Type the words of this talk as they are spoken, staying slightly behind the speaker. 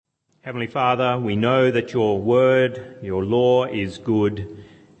Heavenly Father, we know that your word, your law is good,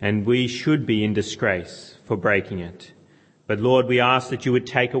 and we should be in disgrace for breaking it. But Lord, we ask that you would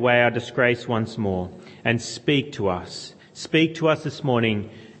take away our disgrace once more and speak to us. Speak to us this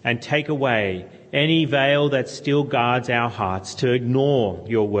morning and take away any veil that still guards our hearts to ignore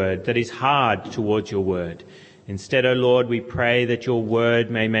your word, that is hard towards your word. Instead, O Lord, we pray that your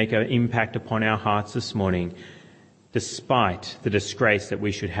word may make an impact upon our hearts this morning, despite the disgrace that we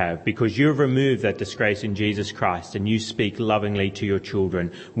should have, because you have removed that disgrace in Jesus Christ, and you speak lovingly to your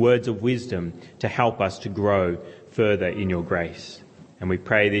children, words of wisdom to help us to grow further in your grace. And we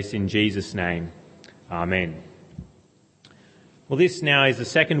pray this in Jesus' name. Amen. Well, this now is the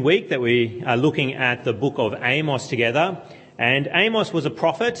second week that we are looking at the book of Amos together. And Amos was a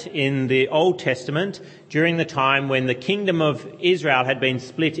prophet in the Old Testament during the time when the kingdom of Israel had been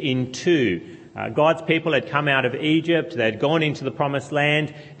split in two. God's people had come out of Egypt, they had gone into the promised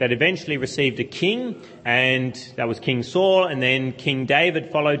land, they'd eventually received a king, and that was King Saul, and then King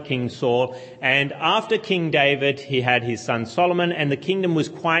David followed King Saul. And after King David, he had his son Solomon, and the kingdom was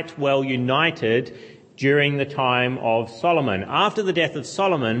quite well united during the time of Solomon. After the death of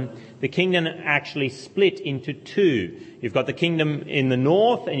Solomon, the kingdom actually split into two. You've got the kingdom in the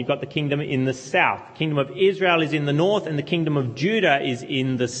north and you've got the kingdom in the south. The kingdom of Israel is in the north and the kingdom of Judah is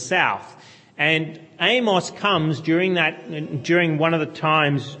in the south. And Amos comes during one of the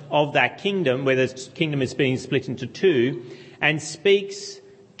times of that kingdom, where the kingdom is being split into two, and speaks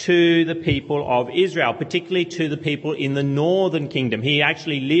to the people of Israel, particularly to the people in the northern kingdom. He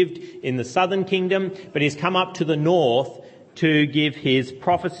actually lived in the southern kingdom, but he's come up to the north to give his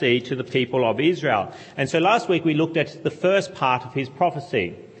prophecy to the people of Israel. And so last week we looked at the first part of his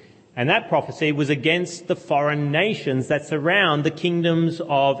prophecy. And that prophecy was against the foreign nations that surround the kingdoms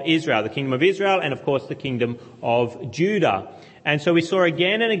of Israel, the kingdom of Israel and, of course, the kingdom of Judah. And so we saw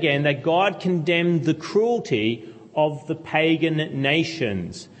again and again that God condemned the cruelty of the pagan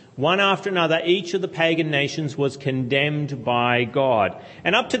nations. One after another, each of the pagan nations was condemned by God.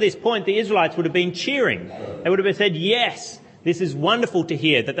 And up to this point, the Israelites would have been cheering. They would have said, yes, this is wonderful to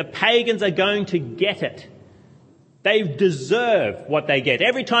hear, that the pagans are going to get it. They deserve what they get.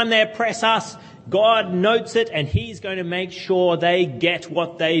 Every time they oppress us, God notes it and he's going to make sure they get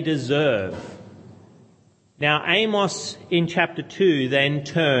what they deserve. Now, Amos in chapter 2 then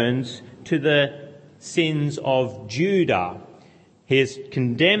turns to the sins of Judah. He has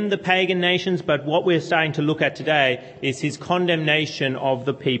condemned the pagan nations, but what we're starting to look at today is his condemnation of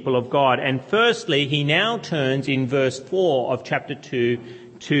the people of God. And firstly, he now turns in verse 4 of chapter 2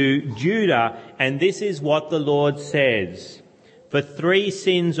 to Judah, and this is what the Lord says. For 3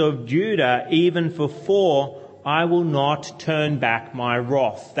 sins of Judah, even for 4, I will not turn back my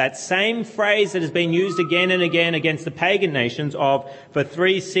wrath. That same phrase that has been used again and again against the pagan nations of, for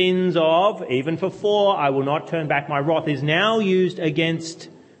 3 sins of, even for 4, I will not turn back my wrath, is now used against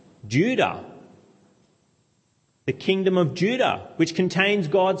Judah. The kingdom of Judah, which contains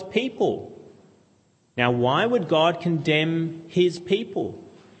God's people. Now, why would God condemn his people?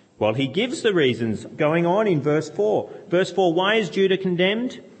 Well, he gives the reasons going on in verse 4. Verse 4, why is Judah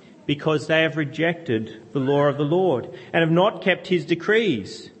condemned? Because they have rejected the law of the Lord and have not kept his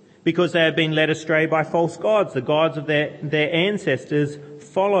decrees, because they have been led astray by false gods, the gods of their ancestors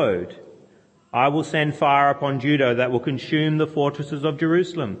followed. I will send fire upon Judah that will consume the fortresses of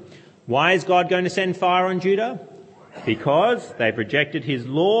Jerusalem. Why is God going to send fire on Judah? Because they've rejected his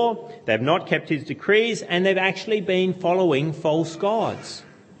law, they've not kept his decrees, and they've actually been following false gods.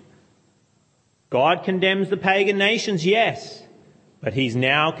 God condemns the pagan nations, yes, but he's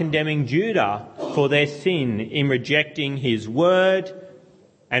now condemning Judah for their sin in rejecting his word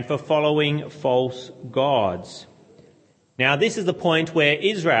and for following false gods. Now, this is the point where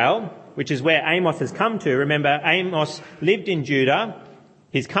Israel, which is where Amos has come to. Remember, Amos lived in Judah.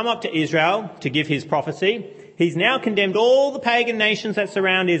 He's come up to Israel to give his prophecy. He's now condemned all the pagan nations that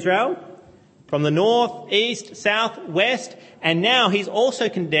surround Israel, from the north, east, south, west, and now he's also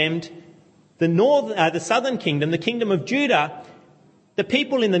condemned the southern kingdom, the kingdom of Judah. The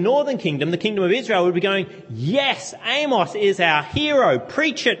people in the northern kingdom, the kingdom of Israel, would be going, yes, Amos is our hero.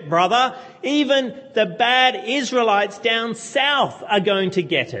 Preach it, brother. Even the bad Israelites down south are going to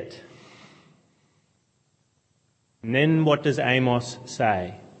get it. And then what does Amos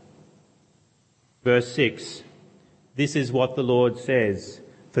say? Verse 6, this is what the Lord says,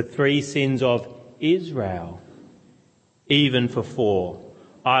 for 3 sins of Israel, even for 4,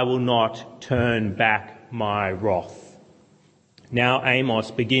 I will not turn back my wrath. Now Amos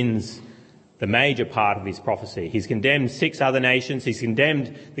begins the major part of his prophecy. He's condemned 6 other nations. He's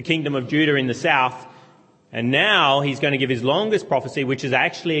condemned the kingdom of Judah in the south. And now he's going to give his longest prophecy, which is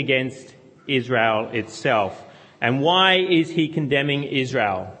actually against Israel itself. And why is he condemning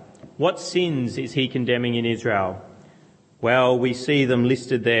Israel? What sins is he condemning in Israel? Well, we see them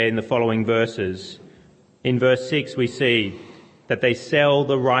listed there in the following verses. In verse 6 we see that they sell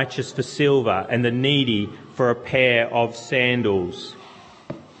the righteous for silver and the needy for a pair of sandals.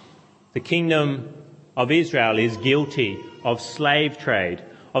 The kingdom of Israel is guilty of slave trade,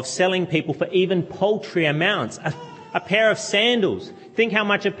 of selling people for even paltry amounts. A pair of sandals. Think how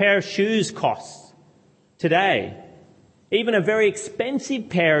much a pair of shoes costs today. Even a very expensive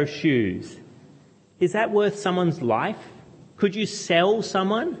pair of shoes. Is that worth someone's life? Could you sell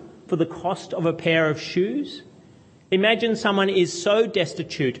someone for the cost of a pair of shoes? Imagine someone is so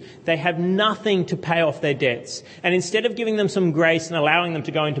destitute, they have nothing to pay off their debts. And instead of giving them some grace and allowing them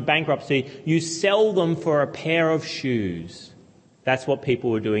to go into bankruptcy, you sell them for a pair of shoes. That's what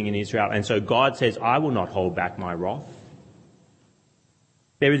people were doing in Israel. And so God says, I will not hold back my wrath.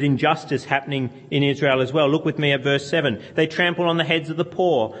 There is injustice happening in Israel as well. Look with me at verse 7. They trample on the heads of the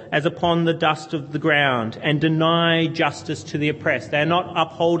poor as upon the dust of the ground and deny justice to the oppressed. They are not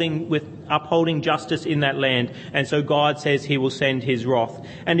upholding justice in that land. And so God says he will send his wrath.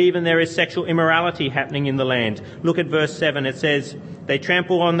 And even there is sexual immorality happening in the land. Look at verse 7. It says, they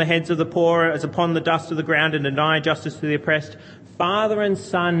trample on the heads of the poor as upon the dust of the ground and deny justice to the oppressed. Father and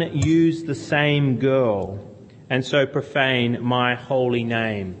son use the same girl, and so profane my holy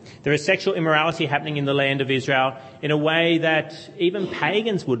name. There is sexual immorality happening in the land of Israel in a way that even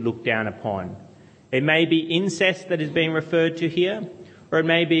pagans would look down upon. It may be incest that is being referred to here, or it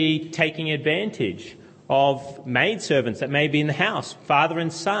may be taking advantage of maidservants that may be in the house. Father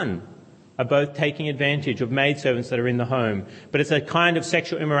and son are both taking advantage of maidservants that are in the home. But it's a kind of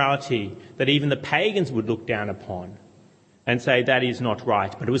sexual immorality that even the pagans would look down upon and say that is not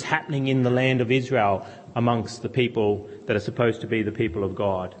right. But it was happening in the land of Israel amongst the people that are supposed to be the people of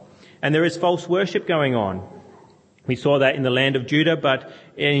God. And there is false worship going on. We saw that in the land of Judah, but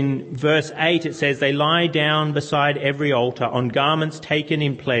in verse 8 it says, they lie down beside every altar on garments taken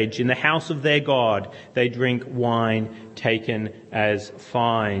in pledge. In the house of their God they drink wine taken as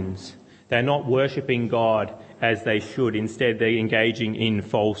fines. They're not worshipping God as they should. Instead, they're engaging in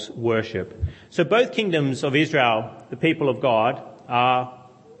false worship. So both kingdoms of Israel, the people of God, are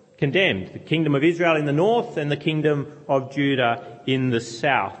condemned. The kingdom of Israel in the north and the kingdom of Judah in the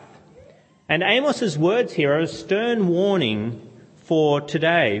south. And Amos's words here are a stern warning for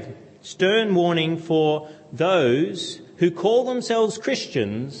today. Stern warning for those who call themselves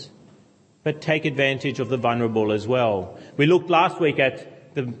Christians but take advantage of the vulnerable as well. We looked last week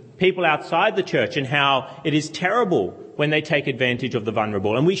at the people outside the church and how it is terrible when they take advantage of the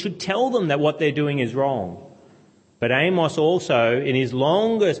vulnerable. And we should tell them that what they're doing is wrong. But Amos also, in his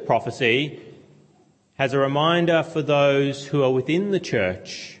longest prophecy, has a reminder for those who are within the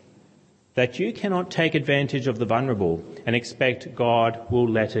church that you cannot take advantage of the vulnerable and expect God will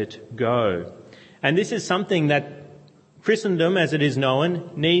let it go. And this is something that Christendom, as it is known,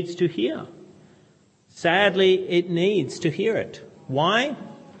 needs to hear. Sadly, it needs to hear it. Why?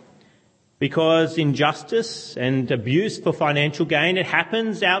 Because injustice and abuse for financial gain, it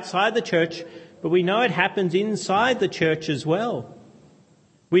happens outside the church, but we know it happens inside the church as well.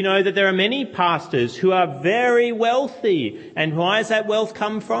 We know that there are many pastors who are very wealthy. And why has that wealth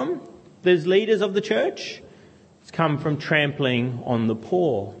come from? Those leaders of the church? It's come from trampling on the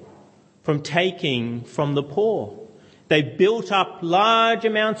poor, from taking from the poor. They've built up large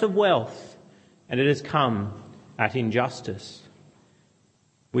amounts of wealth, and it has come at injustice.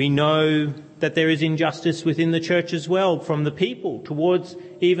 We know that there is injustice within the church as well, from the people towards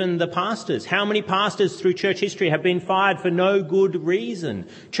even the pastors. How many pastors through church history have been fired for no good reason?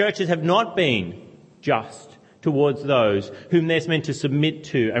 Churches have not been just towards those whom they're meant to submit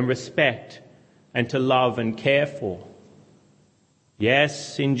to and respect and to love and care for.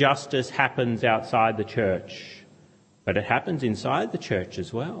 Yes, injustice happens outside the church, but it happens inside the church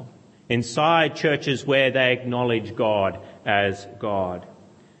as well. Inside churches where they acknowledge God as God.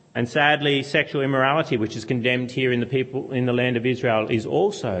 And sadly, sexual immorality, which is condemned here in the people in the land of Israel, is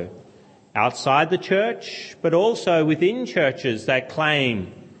also outside the church, but also within churches that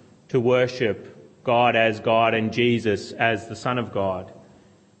claim to worship God as God and Jesus as the Son of God.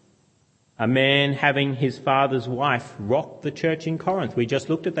 A man having his father's wife rocked the church in Corinth. We just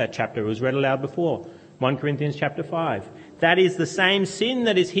looked at that chapter. It was read aloud before. 1 Corinthians chapter 5. That is the same sin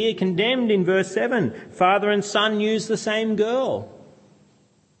that is here condemned in verse 7. Father and son use the same girl.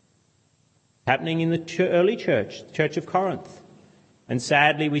 Happening in the early church, the Church of Corinth. And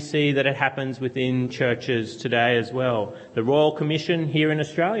sadly, we see that it happens within churches today as well. The Royal Commission here in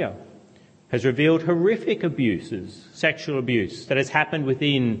Australia has revealed horrific abuses, sexual abuse, that has happened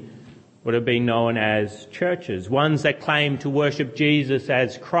within what have been known as churches. Ones that claim to worship Jesus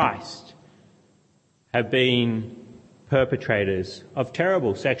as Christ have been perpetrators of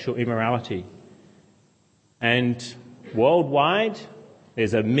terrible sexual immorality. And worldwide,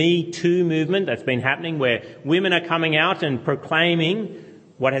 there's a Me Too movement that's been happening where women are coming out and proclaiming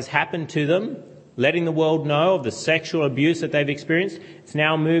what has happened to them, letting the world know of the sexual abuse that they've experienced. It's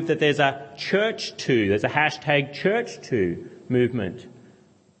now moved that there's a Church Too, there's a hashtag Church Too movement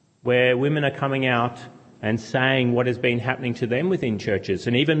where women are coming out and saying what has been happening to them within churches.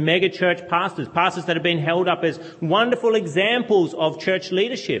 And even mega church pastors that have been held up as wonderful examples of church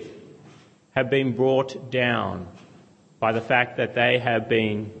leadership, have been brought down by the fact that they have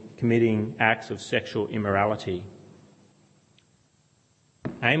been committing acts of sexual immorality.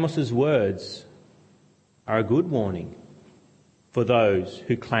 Amos's words are a good warning for those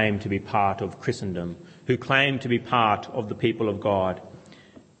who claim to be part of Christendom, who claim to be part of the people of God.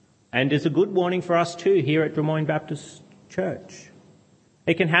 And is a good warning for us too here at Drummoyne Baptist Church.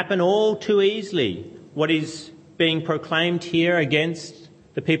 It can happen all too easily. What is being proclaimed here against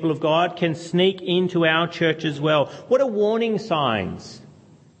the people of God can sneak into our church as well. What are warning signs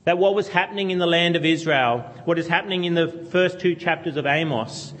that what was happening in the land of Israel, what is happening in the first 2 chapters of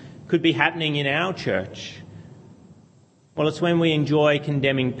Amos, could be happening in our church? Well, it's when we enjoy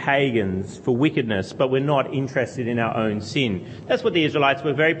condemning pagans for wickedness, but we're not interested in our own sin. That's what the Israelites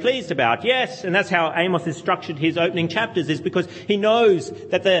were very pleased about. Yes, and that's how Amos has structured his opening chapters, is because he knows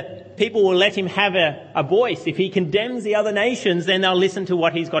that the people will let him have a voice. If he condemns the other nations, then they'll listen to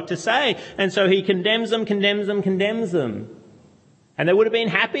what he's got to say. And so he condemns them. And they would have been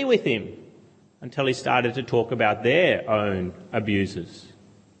happy with him until he started to talk about their own abuses.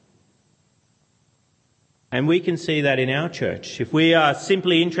 And we can see that in our church. If we are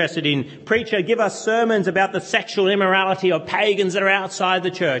simply interested in, preacher, give us sermons about the sexual immorality of pagans that are outside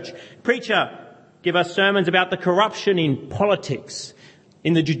the church. Preacher, give us sermons about the corruption in politics,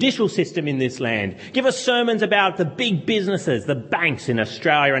 in the judicial system in this land. Give us sermons about the big businesses, the banks in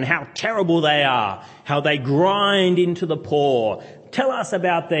Australia, and how terrible they are, how they grind into the poor. Tell us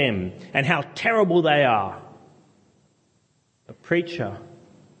about them and how terrible they are. But preacher,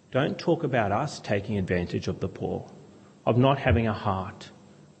 don't talk about us taking advantage of the poor, of not having a heart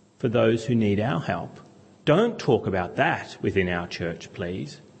for those who need our help. Don't talk about that within our church,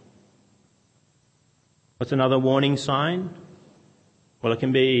 please. What's another warning sign? Well, it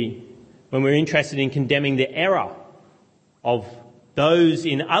can be when we're interested in condemning the error of those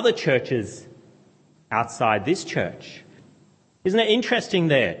in other churches outside this church. Isn't it interesting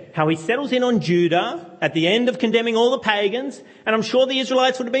there how he settles in on Judah at the end of condemning all the pagans? And I'm sure the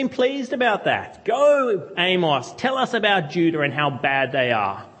Israelites would have been pleased about that. Go, Amos, tell us about Judah and how bad they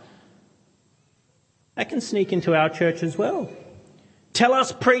are. That can sneak into our church as well. Tell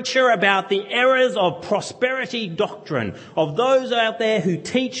us, preacher, about the errors of prosperity doctrine, of those out there who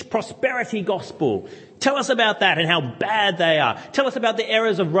teach prosperity gospel. Tell us about that and how bad they are. Tell us about the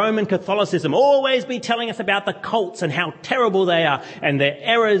errors of Roman Catholicism. Always be telling us about the cults and how terrible they are and their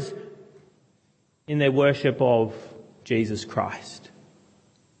errors in their worship of Jesus Christ.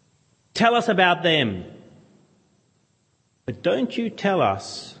 Tell us about them. But don't you tell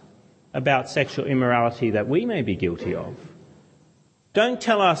us about sexual immorality that we may be guilty of. Don't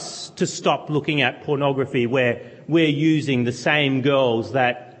tell us to stop looking at pornography where we're using the same girls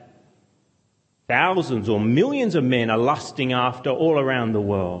that thousands or millions of men are lusting after all around the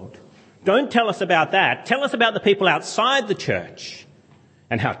world. Don't tell us about that. Tell us about the people outside the church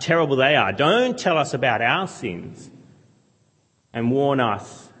and how terrible they are. Don't tell us about our sins. And warn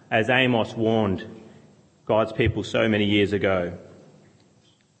us, as Amos warned God's people so many years ago.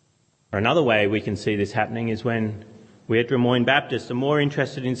 Or another way we can see this happening is when we at Drummoyne Baptist are more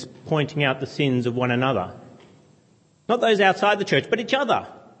interested in pointing out the sins of one another. Not those outside the church, but each other.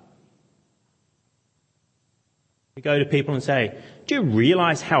 We go to people and say, do you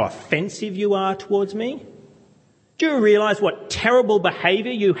realise how offensive you are towards me? Do you realise what terrible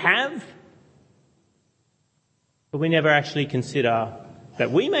behaviour you have? But we never actually consider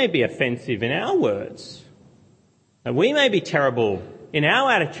that we may be offensive in our words, that we may be terrible in our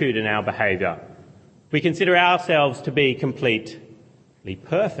attitude and our behaviour. We consider ourselves to be completely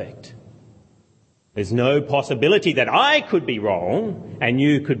perfect. There's no possibility that I could be wrong and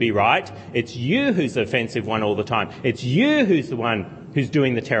you could be right. It's you who's the offensive one all the time. It's you who's the one who's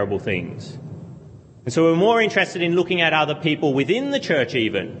doing the terrible things. And so we're more interested in looking at other people within the church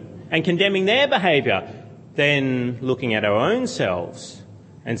even and condemning their behaviour than looking at our own selves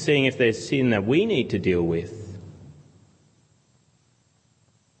and seeing if there's sin that we need to deal with.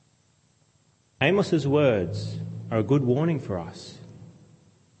 Amos's words are a good warning for us.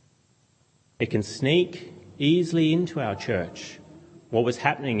 It can sneak easily into our church what was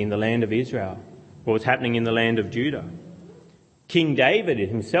happening in the land of Israel, what was happening in the land of Judah. King David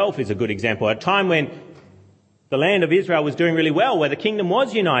himself is a good example. At a time when the land of Israel was doing really well, where the kingdom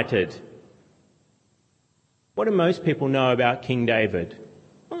was united. What do most people know about King David?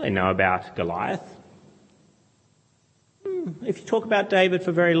 Well, they know about Goliath. If you talk about David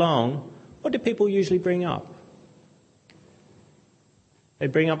for very long, what do people usually bring up? They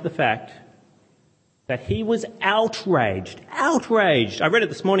bring up the fact that he was outraged. Outraged. I read it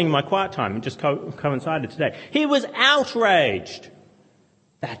this morning in my quiet time. It just coincided today. He was outraged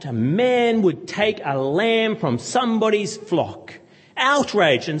that a man would take a lamb from somebody's flock.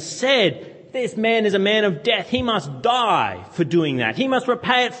 Outraged, and said, this man is a man of death. He must die for doing that. He must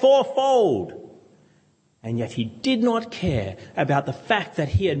repay it fourfold. And yet he did not care about the fact that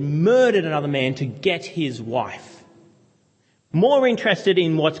he had murdered another man to get his wife. More interested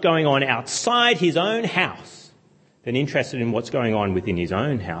in what's going on outside his own house than interested in what's going on within his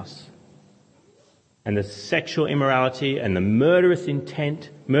own house. And the sexual immorality and the murderous intent,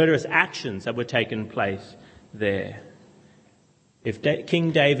 murderous actions that were taking place there. If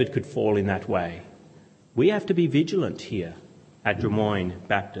King David could fall in that way, we have to be vigilant here at Des Moines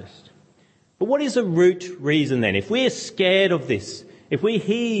Baptist. But what is the root reason then? If we're scared of this, if we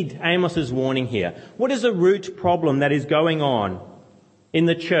heed Amos's warning here, what is the root problem that is going on in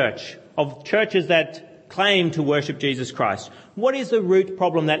the church, of churches that claim to worship Jesus Christ? What is the root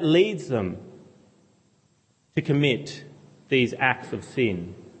problem that leads them to commit these acts of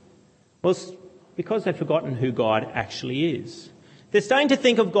sin? Well, it's because they've forgotten who God actually is. They're starting to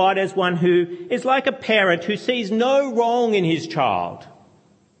think of God as one who is like a parent who sees no wrong in his child.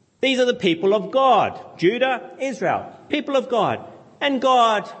 These are the people of God. Judah, Israel, people of God. And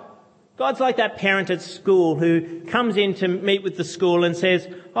God's like that parent at school who comes in to meet with the school and says,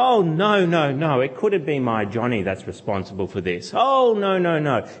 oh, no, it could have been my Johnny that's responsible for this. Oh,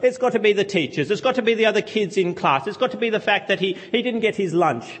 no. It's got to be the teachers. It's got to be the other kids in class. It's got to be the fact that he didn't get his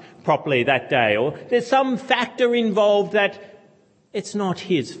lunch properly that day. Or there's some factor involved that it's not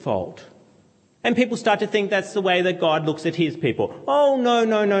his fault. And people start to think that's the way that God looks at his people. Oh,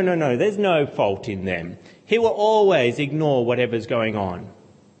 no. There's no fault in them. He will always ignore whatever's going on.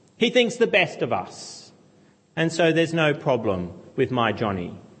 He thinks the best of us. And so there's no problem with my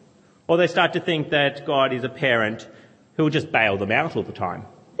Johnny. Or they start to think that God is a parent who will just bail them out all the time.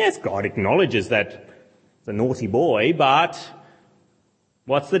 Yes, God acknowledges that it's a naughty boy, but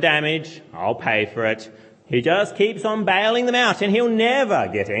what's the damage? I'll pay for it. He just keeps on bailing them out and he'll never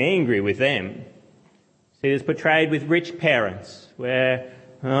get angry with them. See, it's portrayed with rich parents where,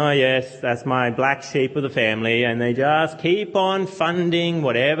 oh yes, that's my black sheep of the family, and they just keep on funding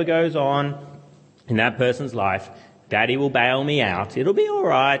whatever goes on in that person's life. Daddy will bail me out. It'll be all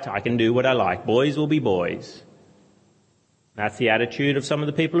right. I can do what I like. Boys will be boys. That's the attitude of some of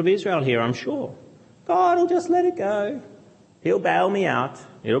the people of Israel here, I'm sure. God will just let it go. He'll bail me out.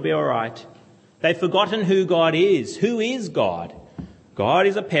 It'll be all right. They've forgotten who God is. Who is God? God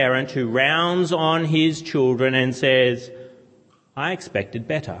is a parent who rounds on his children and says, I expected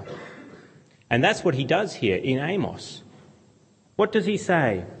better. And that's what he does here in Amos. What does he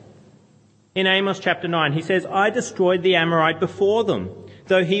say? In Amos chapter 9, he says, I destroyed the Amorite before them.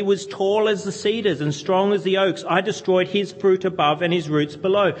 Though he was tall as the cedars and strong as the oaks, I destroyed his fruit above and his roots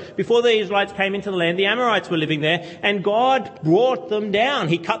below. Before the Israelites came into the land, the Amorites were living there, and God brought them down.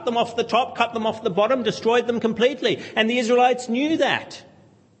 He cut them off the top, cut them off the bottom, destroyed them completely. And the Israelites knew that.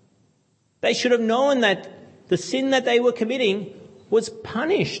 They should have known that the sin that they were committing was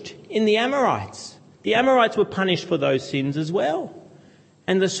punished in the Amorites. The Amorites were punished for those sins as well.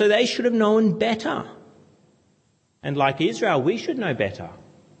 And so they should have known better. And like Israel, we should know better.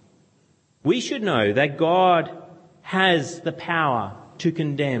 We should know that God has the power to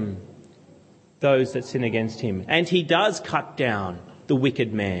condemn those that sin against him. And he does cut down the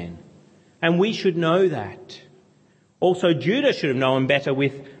wicked man. And we should know that. Also, Judah should have known better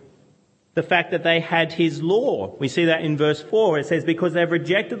with the fact that they had his law. We see that in verse 4. It says, because they've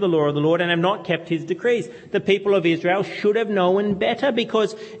rejected the law of the Lord and have not kept his decrees. The people of Israel should have known better,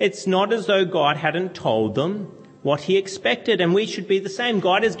 because it's not as though God hadn't told them what he expected, and we should be the same.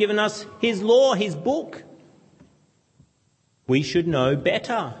 God has given us his law, his book. We should know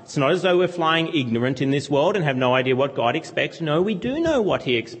better. It's not as though we're flying ignorant in this world and have no idea what God expects. No, we do know what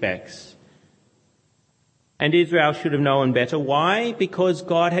he expects. And Israel should have known better. Why? Because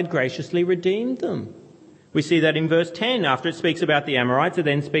God had graciously redeemed them. We see that in verse 10. After it speaks about the Amorites, it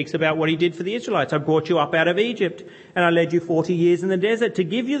then speaks about what he did for the Israelites. I brought you up out of Egypt, and I led you 40 years in the desert to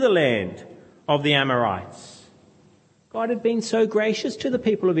give you the land of the Amorites. God had been so gracious to the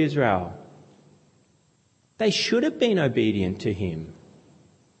people of Israel. They should have been obedient to him.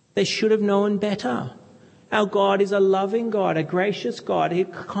 They should have known better. Our God is a loving God, a gracious God, a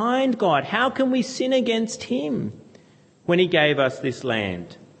kind God. How can we sin against him when he gave us this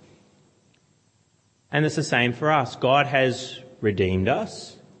land? And it's the same for us. God has redeemed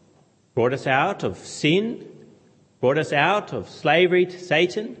us, brought us out of sin, brought us out of slavery to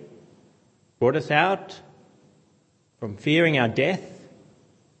Satan, brought us out from fearing our death,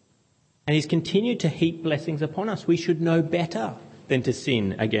 and he's continued to heap blessings upon us. We should know better than to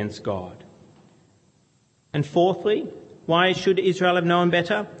sin against God. And fourthly, why should Israel have known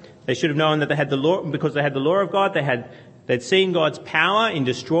better? They should have known that they had the law, because they had the law of God. They'd seen God's power in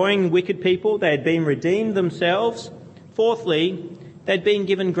destroying wicked people. They had been redeemed themselves. Fourthly, they'd been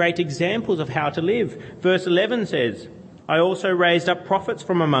given great examples of how to live. Verse 11 says, I also raised up prophets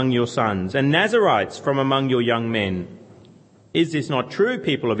from among your sons and Nazarites from among your young men. Is this not true,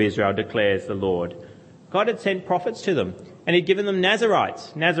 people of Israel, declares the Lord? God had sent prophets to them, and he'd given them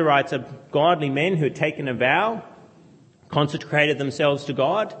Nazarites. Nazarites are godly men who had taken a vow, consecrated themselves to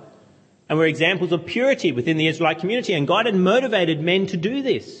God, and were examples of purity within the Israelite community. And God had motivated men to do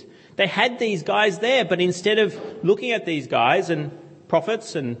this. They had these guys there, but instead of looking at these guys and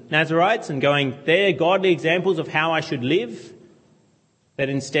prophets and Nazarites and going, they're godly examples of how I should live, that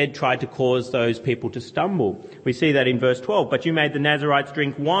instead tried to cause those people to stumble. We see that in verse 12. But you made the Nazarites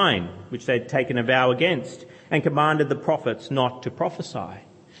drink wine, which they'd taken a vow against, and commanded the prophets not to prophesy.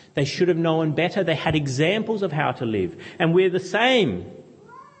 They should have known better. They had examples of how to live. And we're the same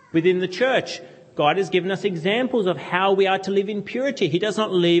within the church. God has given us examples of how we are to live in purity. He does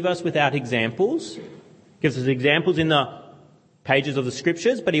not leave us without examples. He gives us examples in the pages of the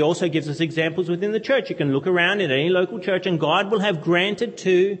scriptures, but he also gives us examples within the church. You can look around at any local church and God will have granted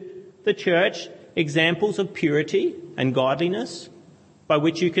to the church examples of purity and godliness by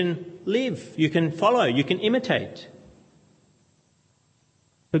which you can live, you can follow, you can imitate.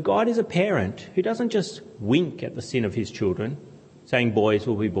 But God is a parent who doesn't just wink at the sin of his children, saying boys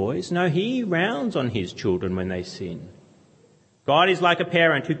will be boys. No, he rounds on his children when they sin. God is like a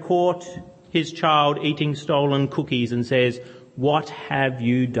parent who caught his child eating stolen cookies and says, what have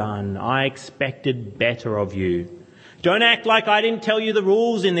you done? I expected better of you. Don't act like I didn't tell you the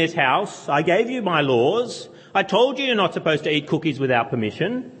rules in this house. I gave you my laws. I told you you're not supposed to eat cookies without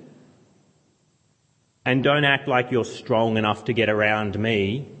permission. And don't act like you're strong enough to get around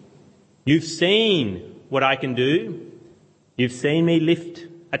me. You've seen what I can do. You've seen me lift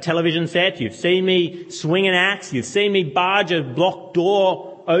a television set. You've seen me swing an axe. You've seen me barge a block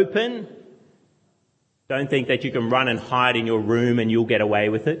door open. Don't think that you can run and hide in your room and you'll get away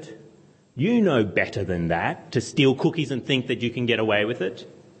with it. You know better than that, to steal cookies and think that you can get away with it.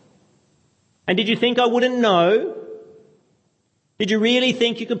 And did you think I wouldn't know? Did you really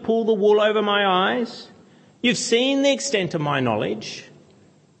think you could pull the wool over my eyes? You've seen the extent of my knowledge.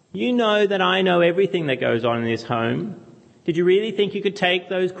 You know that I know everything that goes on in this home. Did you really think you could take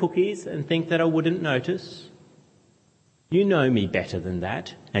those cookies and think that I wouldn't notice? You know me better than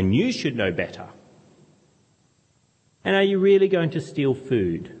that, and you should know better. And are you really going to steal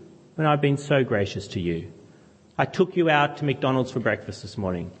food when I've been so gracious to you? I took you out to McDonald's for breakfast this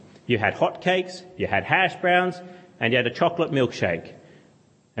morning. You had hotcakes, you had hash browns, and you had a chocolate milkshake.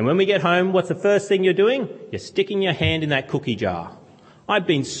 And when we get home, what's the first thing you're doing? You're sticking your hand in that cookie jar. I've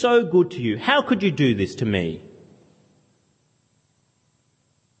been so good to you. How could you do this to me?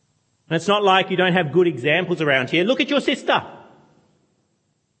 And it's not like you don't have good examples around here. Look at your sister.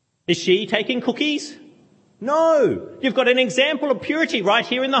 Is she taking cookies? No. You've got an example of purity right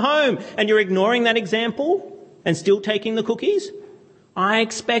here in the home, and you're ignoring that example and still taking the cookies? I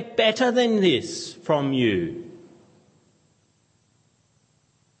expect better than this from you.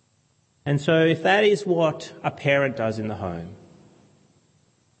 And so if that is what a parent does in the home,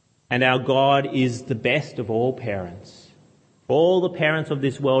 and our God is the best of all parents, all the parents of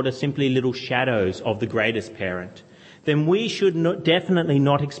this world are simply little shadows of the greatest parent, then we should definitely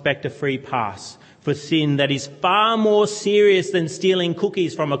not expect a free pass for sin that is far more serious than stealing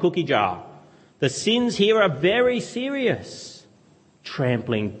cookies from a cookie jar. The sins here are very serious.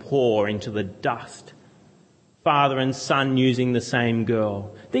 Trampling poor into the dust. Father and son using the same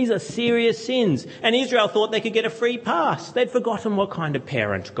girl. These are serious sins. And Israel thought they could get a free pass. They'd forgotten what kind of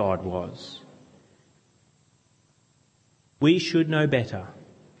parent God was. We should know better.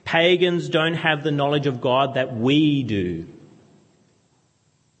 Pagans don't have the knowledge of God that we do.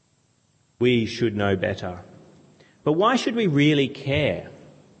 We should know better. But why should we really care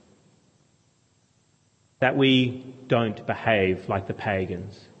that we don't behave like the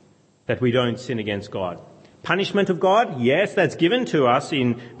pagans? that we don't sin against God. Punishment of God, yes, that's given to us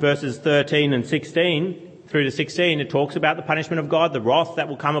in verses 13 and 16. Through to 16, it talks about the punishment of God, the wrath that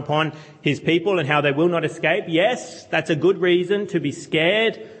will come upon his people and how they will not escape. Yes, that's a good reason to be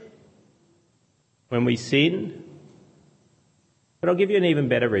scared when we sin. But I'll give you an even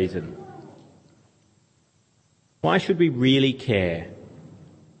better reason. Why should we really care?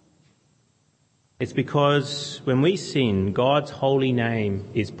 It's because when we sin, God's holy name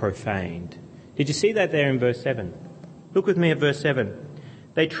is profaned. Did you see that there in verse 7? Look with me at verse 7.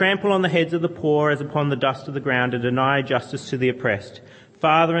 They trample on the heads of the poor as upon the dust of the ground and deny justice to the oppressed.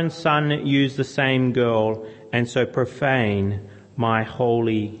 Father and son use the same girl and so profane my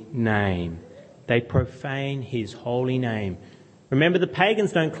holy name. They profane his holy name. Remember, the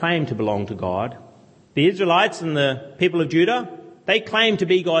pagans don't claim to belong to God. The Israelites and the people of Judah, they claim to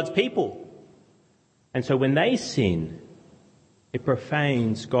be God's people. And so when they sin, it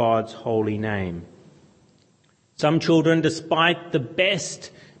profanes God's holy name. Some children, despite the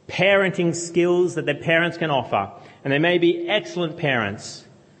best parenting skills that their parents can offer, and they may be excellent parents,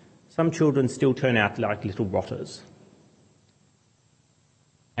 some children still turn out like little rotters.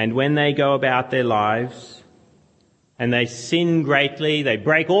 And when they go about their lives and they sin greatly, they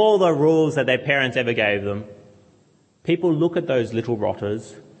break all the rules that their parents ever gave them, people look at those little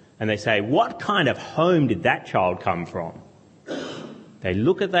rotters and they say, what kind of home did that child come from? They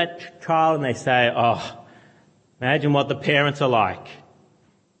look at that child and they say, oh, imagine what the parents are like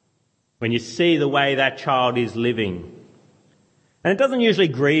when you see the way that child is living. And it doesn't usually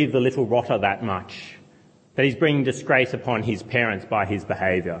grieve the little rotter that much that he's bringing disgrace upon his parents by his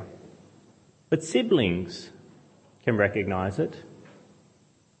behaviour. But siblings can recognise it.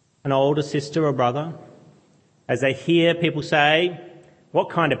 An older sister or brother, as they hear people say, what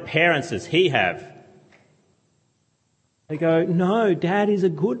kind of parents does he have? They go, no, Dad is a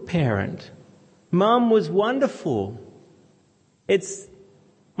good parent. Mum was wonderful. It's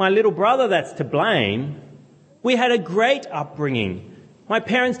my little brother that's to blame. We had a great upbringing. My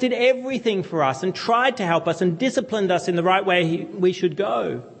parents did everything for us and tried to help us and disciplined us in the right way we should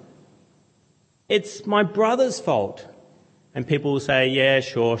go. It's my brother's fault. And people will say, yeah,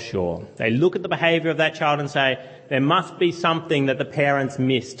 sure. They look at the behaviour of that child and say, there must be something that the parents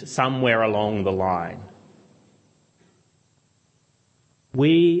missed somewhere along the line.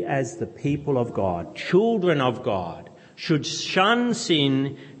 We, as the people of God, children of God, should shun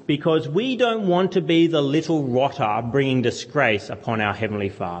sin because we don't want to be the little rotter bringing disgrace upon our Heavenly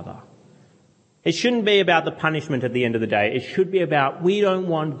Father. It shouldn't be about the punishment at the end of the day. It should be about we don't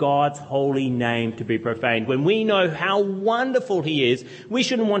want God's holy name to be profaned. When we know how wonderful he is, we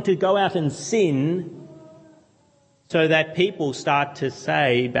shouldn't want to go out and sin so that people start to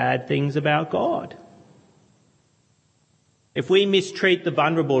say bad things about God. If we mistreat the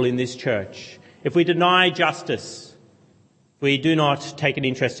vulnerable in this church, if we deny justice, if we do not take an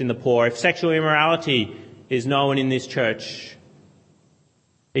interest in the poor, if sexual immorality is known in this church,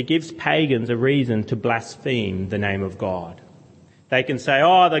 it gives pagans a reason to blaspheme the name of God. They can say,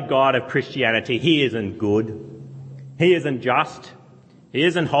 oh, the God of Christianity, he isn't good. He isn't just. He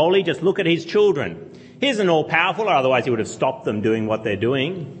isn't holy. Just look at his children. He isn't all-powerful, or otherwise he would have stopped them doing what they're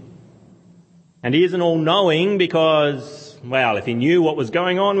doing. And he isn't all-knowing because, well, if he knew what was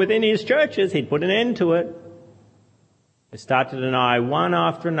going on within his churches, he'd put an end to it. They start to deny one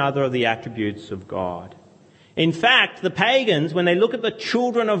after another of the attributes of God. In fact, the pagans, when they look at the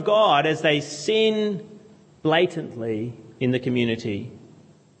children of God as they sin blatantly in the community,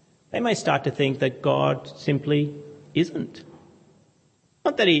 they may start to think that God simply isn't.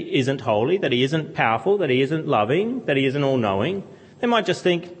 Not that he isn't holy, that he isn't powerful, that he isn't loving, that he isn't all-knowing. They might just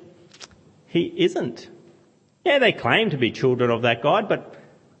think he isn't. Yeah, they claim to be children of that God, but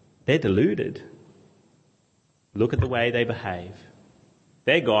they're deluded. Look at the way they behave.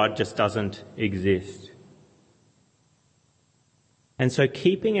 Their God just doesn't exist. And so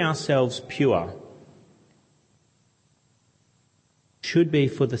keeping ourselves pure should be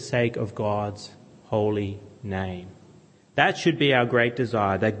for the sake of God's holy name. That should be our great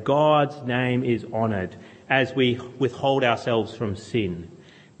desire, that God's name is honoured as we withhold ourselves from sin.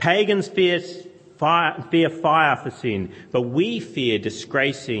 Pagans fear fire for sin, but we fear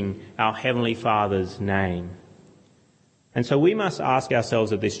disgracing our Heavenly Father's name. And so we must ask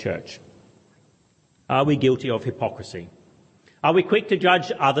ourselves at this church, are we guilty of hypocrisy? Are we quick to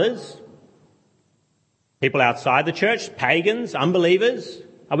judge others? People outside the church, pagans, unbelievers?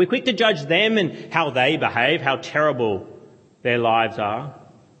 Are we quick to judge them and how they behave, how terrible their lives are?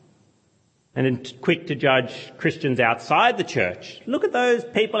 And then quick to judge Christians outside the church. Look at those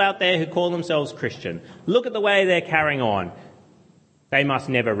people out there who call themselves Christian. Look at the way they're carrying on. They must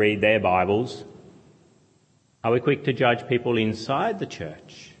never read their Bibles. Are we quick to judge people inside the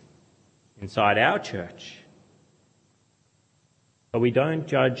church, inside our church? But we don't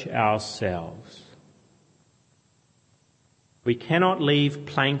judge ourselves. We cannot leave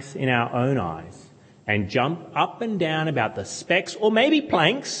planks in our own eyes and jump up and down about the specks or maybe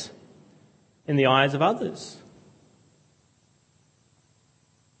planks in the eyes of others.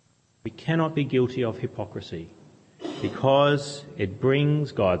 We cannot be guilty of hypocrisy because it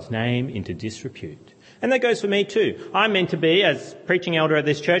brings God's name into disrepute. And that goes for me too. I'm meant to be, as preaching elder at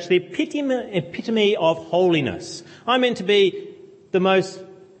this church, the epitome of holiness. I'm meant to be the most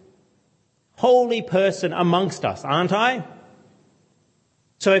holy person amongst us, aren't I?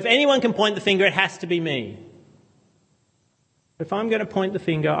 So if anyone can point the finger, it has to be me. If I'm going to point the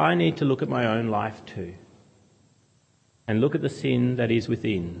finger, I need to look at my own life too. And look at the sin that is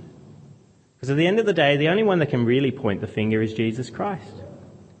within. Because at the end of the day, the only one that can really point the finger is Jesus Christ.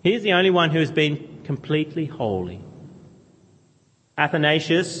 He's the only one who has been completely holy.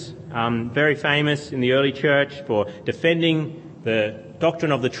 Athanasius, very famous in the early church for defending the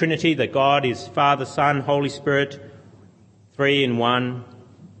doctrine of the Trinity, that God is Father, Son, Holy Spirit, three in one,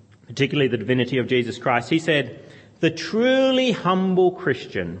 particularly the divinity of Jesus Christ. He said, "The truly humble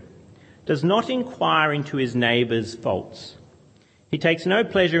Christian does not inquire into his neighbour's faults. He takes no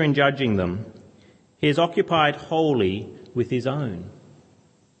pleasure in judging them. He is occupied wholly with his own."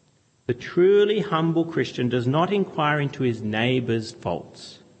 The truly humble Christian does not inquire into his neighbour's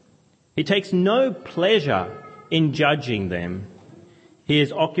faults. He takes no pleasure in judging them. He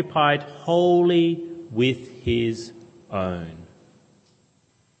is occupied wholly with his own.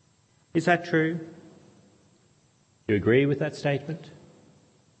 Is that true? Do you agree with that statement?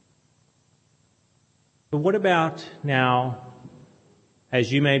 But what about now,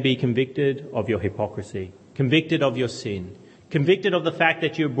 as you may be convicted of your hypocrisy, convicted of your sin, convicted of the fact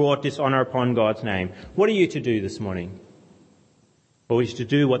that you brought dishonour upon God's name? What are you to do this morning? Well, we are to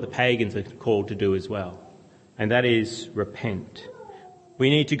do what the pagans are called to do as well, and that is repent. We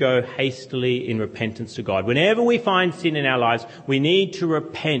need to go hastily in repentance to God. Whenever we find sin in our lives, we need to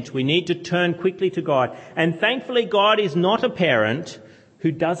repent. We need to turn quickly to God. And thankfully, God is not a parent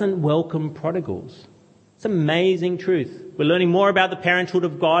who doesn't welcome prodigals. It's an amazing truth. We're learning more about the parenthood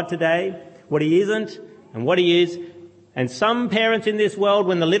of God today, what he isn't and what he is. And some parents in this world,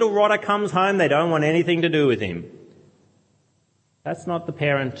 when the little rotter comes home, they don't want anything to do with him. That's not the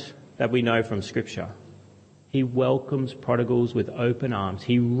parent that we know from Scripture. He welcomes prodigals with open arms.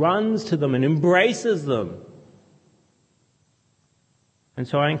 He runs to them and embraces them. And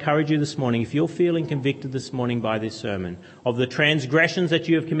so I encourage you this morning, if you're feeling convicted this morning by this sermon of the transgressions that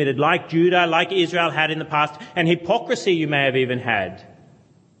you have committed, like Judah, like Israel had in the past, and hypocrisy you may have even had,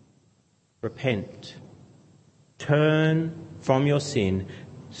 repent. Turn from your sin.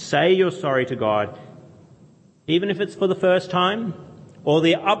 Say you're sorry to God, even if it's for the first time or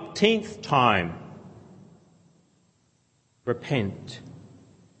the upteenth time. Repent.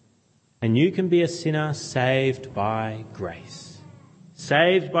 And you can be a sinner saved by grace.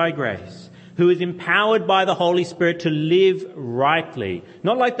 Saved by grace. Who is empowered by the Holy Spirit to live rightly.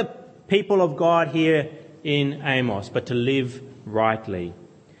 Not like the people of God here in Amos, but to live rightly.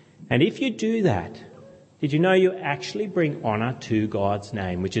 And if you do that, did you know you actually bring honour to God's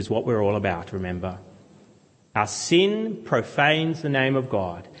name, which is what we're all about, remember? Our sin profanes the name of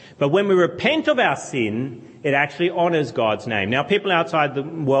God. But when we repent of our sin, it actually honours God's name. Now, people outside the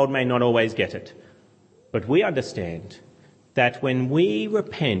world may not always get it, but we understand that when we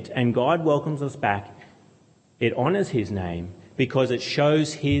repent and God welcomes us back, it honours his name because it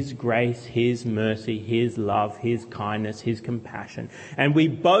shows his grace, his mercy, his love, his kindness, his compassion. And we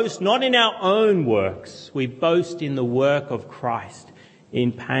boast not in our own works, we boast in the work of Christ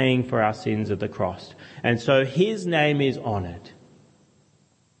in paying for our sins at the cross. And so his name is honoured.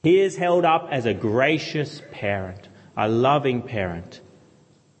 He is held up as a gracious parent, a loving parent,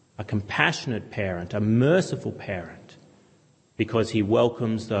 a compassionate parent, a merciful parent, because he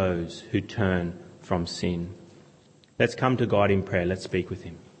welcomes those who turn from sin. Let's come to God in prayer. Let's speak with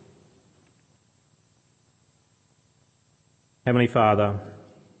him. Heavenly Father,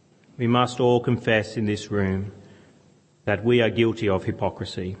 we must all confess in this room that we are guilty of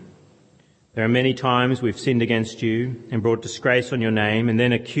hypocrisy. There are many times we've sinned against you and brought disgrace on your name and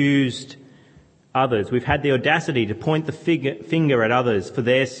then accused others. We've had the audacity to point the finger at others for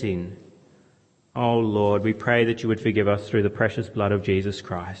their sin. Oh Lord, we pray that you would forgive us through the precious blood of Jesus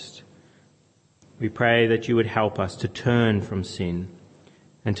Christ. We pray that you would help us to turn from sin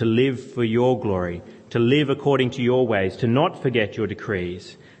and to live for your glory, to live according to your ways, to not forget your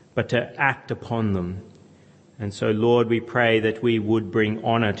decrees, but to act upon them. And so, Lord, we pray that we would bring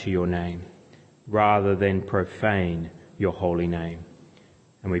honour to your name rather than profane your holy name.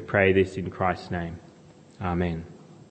 And we pray this in Christ's name. Amen.